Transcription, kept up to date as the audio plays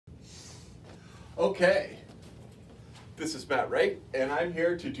Okay, this is Matt Wright, and I'm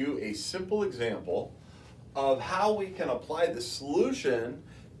here to do a simple example of how we can apply the solution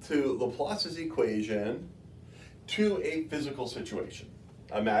to Laplace's equation to a physical situation.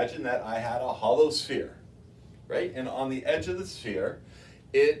 Imagine that I had a hollow sphere, right? And on the edge of the sphere,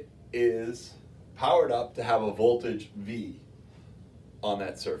 it is powered up to have a voltage V on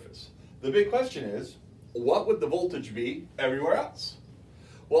that surface. The big question is, what would the voltage be everywhere else?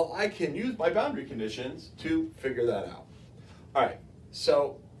 Well, I can use my boundary conditions to figure that out. All right,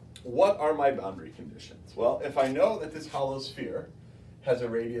 so what are my boundary conditions? Well, if I know that this hollow sphere has a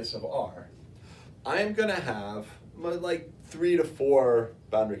radius of r, I'm going to have like 3 to 4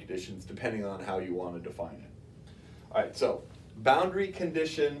 boundary conditions depending on how you want to define it. All right, so boundary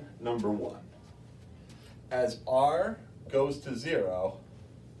condition number 1. As r goes to 0,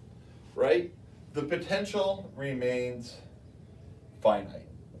 right, the potential remains finite,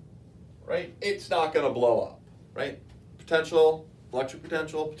 right? It's not going to blow up, right? Potential, electric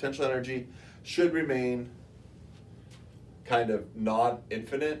potential, potential energy should remain kind of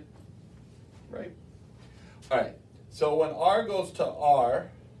non-infinite, right? All right, so when r goes to r,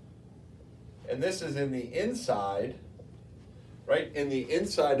 and this is in the inside, right, in the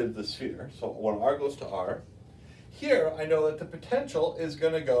inside of the sphere, so when r goes to r, here I know that the potential is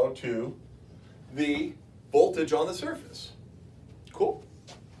going to go to the voltage on the surface. Cool?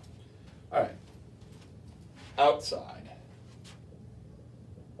 All right, outside.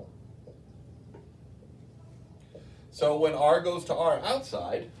 So when r goes to r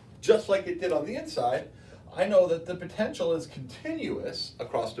outside, just like it did on the inside, I know that the potential is continuous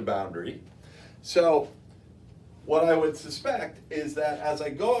across the boundary. So what I would suspect is that as I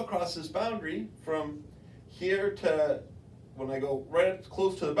go across this boundary from here to when I go right up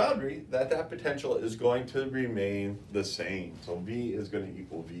close to the boundary, that potential is going to remain the same. So V is going to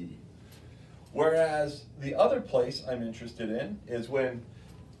equal V. Whereas the other place I'm interested in is when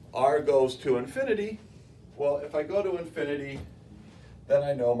r goes to infinity. Well, if I go to infinity, then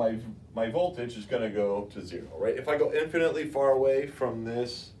I know my voltage is going to go to 0, right? If I go infinitely far away from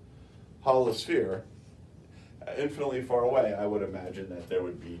this hollow sphere, infinitely far away, I would imagine that there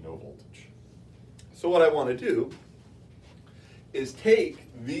would be no voltage. So what I want to do is take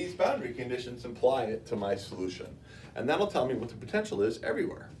these boundary conditions and apply it to my solution. And that'll tell me what the potential is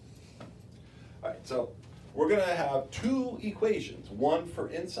everywhere. All right, so we're going to have 2 equations, one for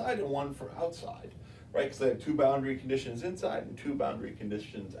inside and one for outside, right? Because they have 2 boundary conditions inside and 2 boundary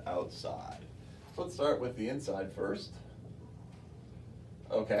conditions outside. So let's start with the inside first.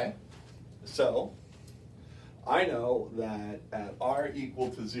 Okay, so I know that at r equal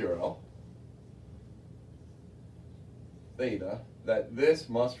to 0, theta, that this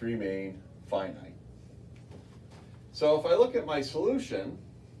must remain finite. So if I look at my solution,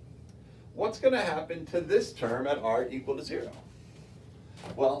 what's going to happen to this term at r equal to 0?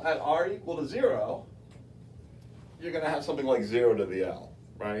 Well, at r equal to 0, you're going to have something like 0 to the L,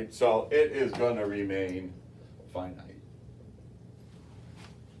 right? So it is going to remain finite.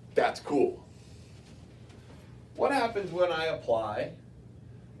 That's cool. What happens when I apply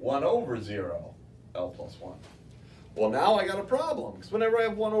 1 over 0, L plus 1? Well, now I got a problem, because whenever I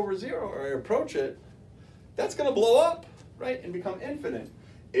have 1 over 0 or I approach it, that's going to blow up, right, and become infinite.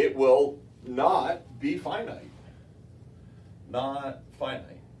 It will not be finite. Not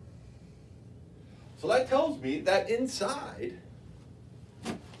finite. So that tells me that inside,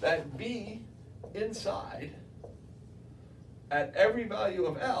 that B inside, at every value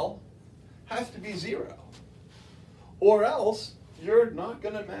of L, has to be 0. Or else, you're not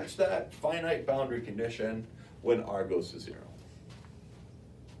going to match that finite boundary condition when r goes to 0.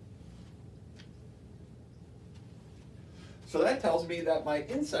 So that tells me that my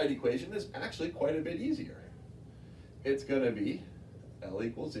inside equation is actually quite a bit easier. It's going to be L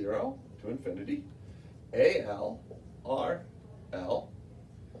equals 0 to infinity, AL, RL,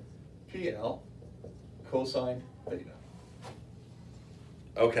 PL, cosine theta.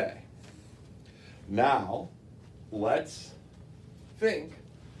 Okay, now let's think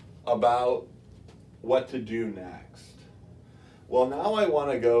about what to do next. Well, now I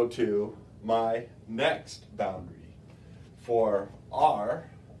want to go to my next boundary for r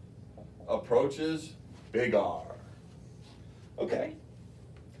approaches big R. Okay,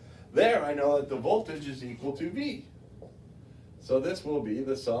 there I know that the voltage is equal to V. So this will be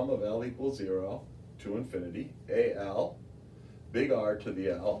the sum of L equals 0 to infinity, AL, big R to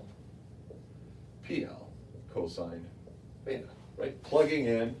the L, PL, cosine beta, right? Plugging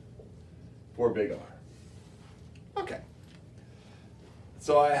in for big R. Okay.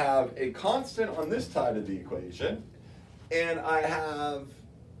 So I have a constant on this side of the equation, and I have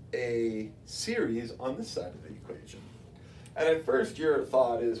a series on this side of the equation. And at first your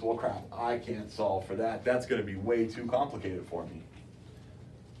thought is, well crap, I can't solve for that. That's going to be way too complicated for me.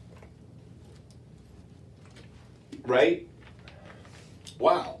 Right?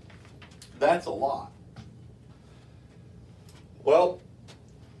 Wow, that's a lot. Well,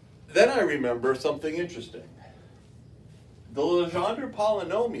 then I remember something interesting. The Legendre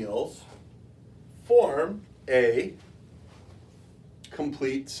polynomials form a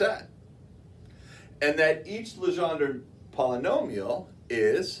complete set. And that each Legendre polynomial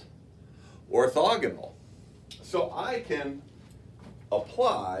is orthogonal. So I can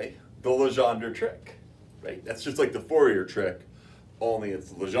apply the Legendre trick, right? That's just like the Fourier trick, only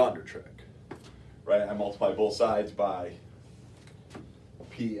it's the Legendre trick, right? I multiply both sides by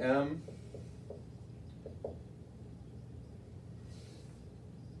PM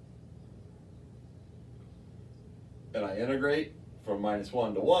and I integrate from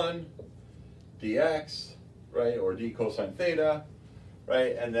 -1 to 1 dx, right, or d cosine theta,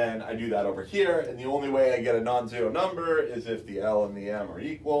 right, and then I do that over here, and the only way I get a non-zero number is if the L and the M are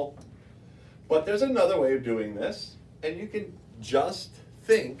equal. But there's another way of doing this, and you can just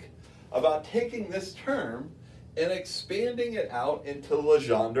think about taking this term and expanding it out into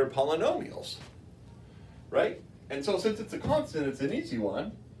Legendre polynomials, right? And so since it's a constant, it's an easy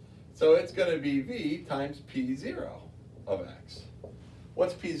one. So it's going to be v times p0 of x.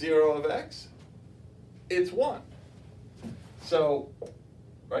 What's p0 of x? It's 1. So,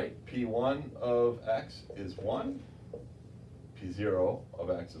 right, p1 of x is 1. p0 of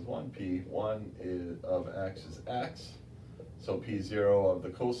x is 1. p1 of x is x. So p0 of the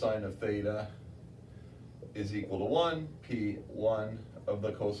cosine of theta is equal to 1. p1 of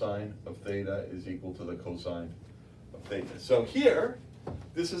the cosine of theta is equal to the cosine of theta. So here,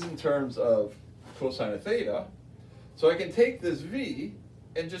 this is in terms of cosine of theta. So I can take this v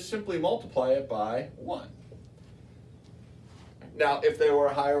and just simply multiply it by 1. Now, if there were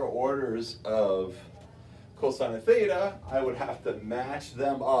higher orders of cosine of theta, I would have to match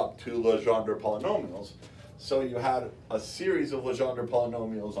them up to Legendre polynomials. So you had a series of Legendre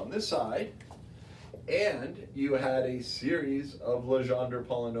polynomials on this side, and you had a series of Legendre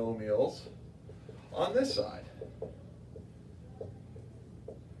polynomials on this side.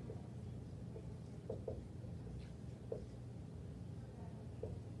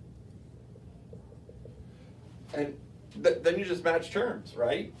 And then you just match terms,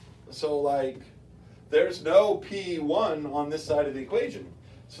 right? So like, there's no P1 on this side of the equation.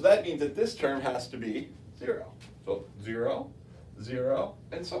 So that means that this term has to be 0. So 0, 0,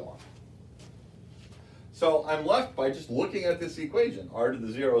 and so on. So I'm left by just looking at this equation. R to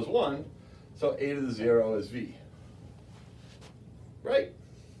the 0 is 1, so A to the 0 is V. Right?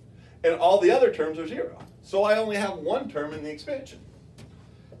 And all the other terms are 0. So I only have one term in the expansion.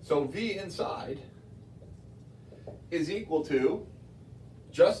 So V inside is equal to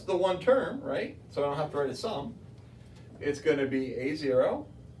just the one term, right? So I don't have to write a sum. It's going to be A0,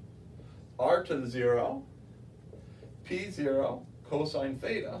 R to the 0, P0, cosine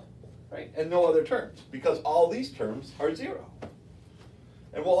theta, right? And no other terms, because all these terms are 0.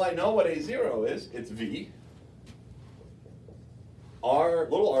 And well, I know what A0 is. It's V. R,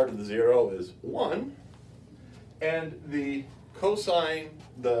 little r to the 0 is 1. And the cosine,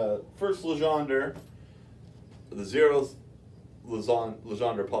 the first Legendre, the 0th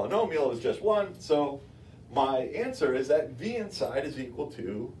Legendre polynomial is just 1, so my answer is that V inside is equal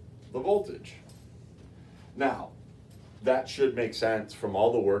to the voltage. Now, that should make sense from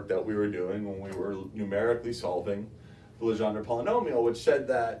all the work that we were doing when we were numerically solving the Legendre polynomial, which said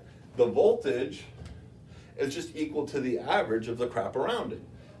that the voltage is just equal to the average of the crap around it.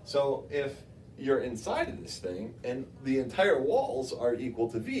 So if you're inside of this thing and the entire walls are equal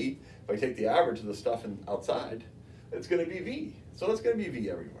to V, if I take the average of the stuff outside, it's going to be V. So it's going to be V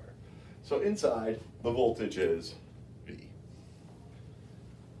everywhere. So inside, the voltage is V.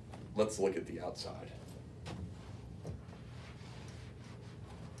 Let's look at the outside.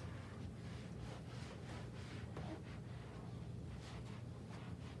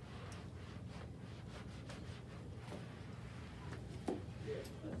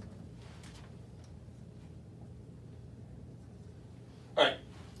 All right,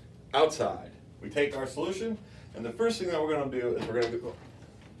 outside, we take our solution, and the first thing that we're going to do is we're going to go,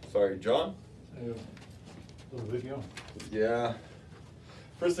 sorry, John? Little video. Yeah.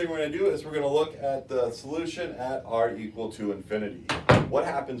 First thing we're going to do is we're going to look at the solution at r equal to infinity. What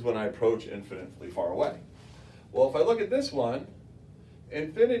happens when I approach infinitely far away? Well, if I look at this one,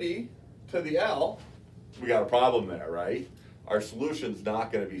 infinity to the L, we got a problem there, right? Our solution's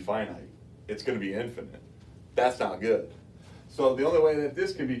not going to be finite. It's going to be infinite. That's not good. So the only way that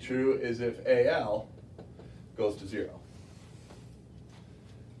this can be true is if AL goes to 0.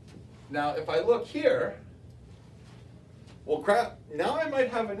 Now if I look here, well crap, now I might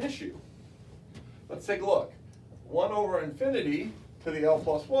have an issue. Let's take a look. 1 over infinity to the L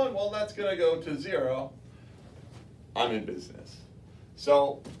plus 1, well that's going to go to 0. I'm in business.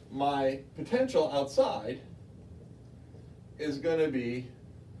 So my potential outside is going to be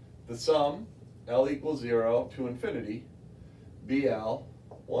the sum, L equals 0 to infinity, BL,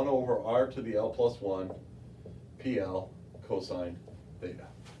 1 over R to the L plus 1, PL, cosine theta.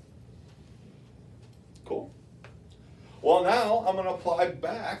 Cool. Well, now I'm going to apply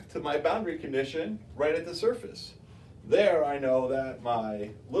back to my boundary condition right at the surface. There I know that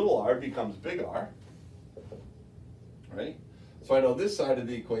my little r becomes big R, right? So I know this side of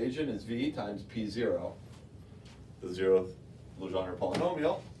the equation is V times P0, the 0th Legendre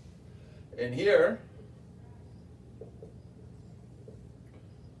polynomial. And here,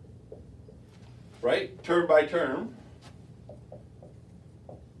 right, term by term,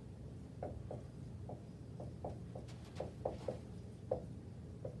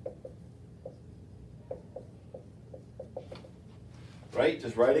 right,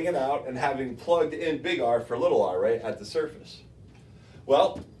 just writing it out and having plugged in big R for little r, right, at the surface.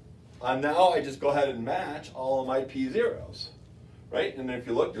 Well, now I just go ahead and match all of my P0s, right? And if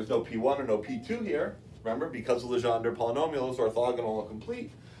you look, there's no P1 or no P2 here. Remember, because the Legendre polynomial is orthogonal and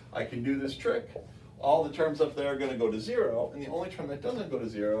complete, I can do this trick. All the terms up there are going to go to 0, and the only term that doesn't go to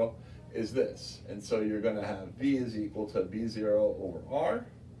 0 is this. And so you're going to have V is equal to B0 over R,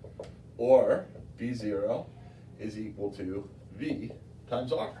 or B0 is equal to V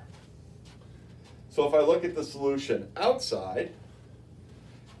times R. So if I look at the solution outside,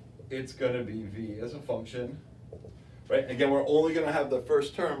 it's going to be V as a function, right? Again, we're only going to have the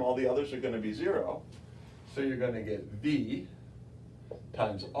first term. All the others are going to be 0. So you're going to get V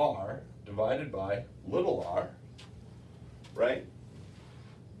times R divided by little r, right,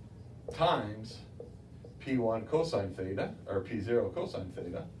 times P1 cosine theta, or P0 cosine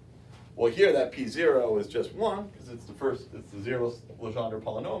theta. Well, here that P0 is just 1, because it's the 0th Legendre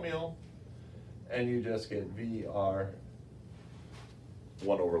polynomial, and you just get VR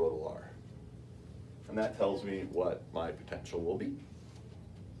 1 over little r. And that tells me what my potential will be.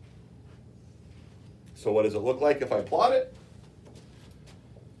 So what does it look like if I plot it?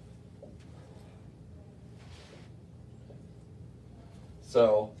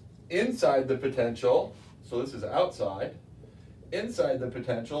 So inside the potential, so this is outside, inside the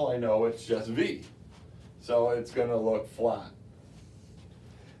potential I know it's just V. So it's going to look flat.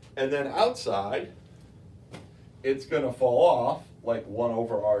 And then outside, it's going to fall off like 1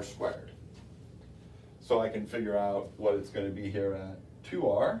 over r squared. So I can figure out what it's going to be here at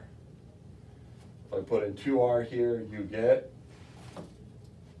 2r. If I put in 2r here, you get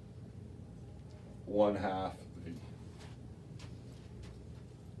 1/2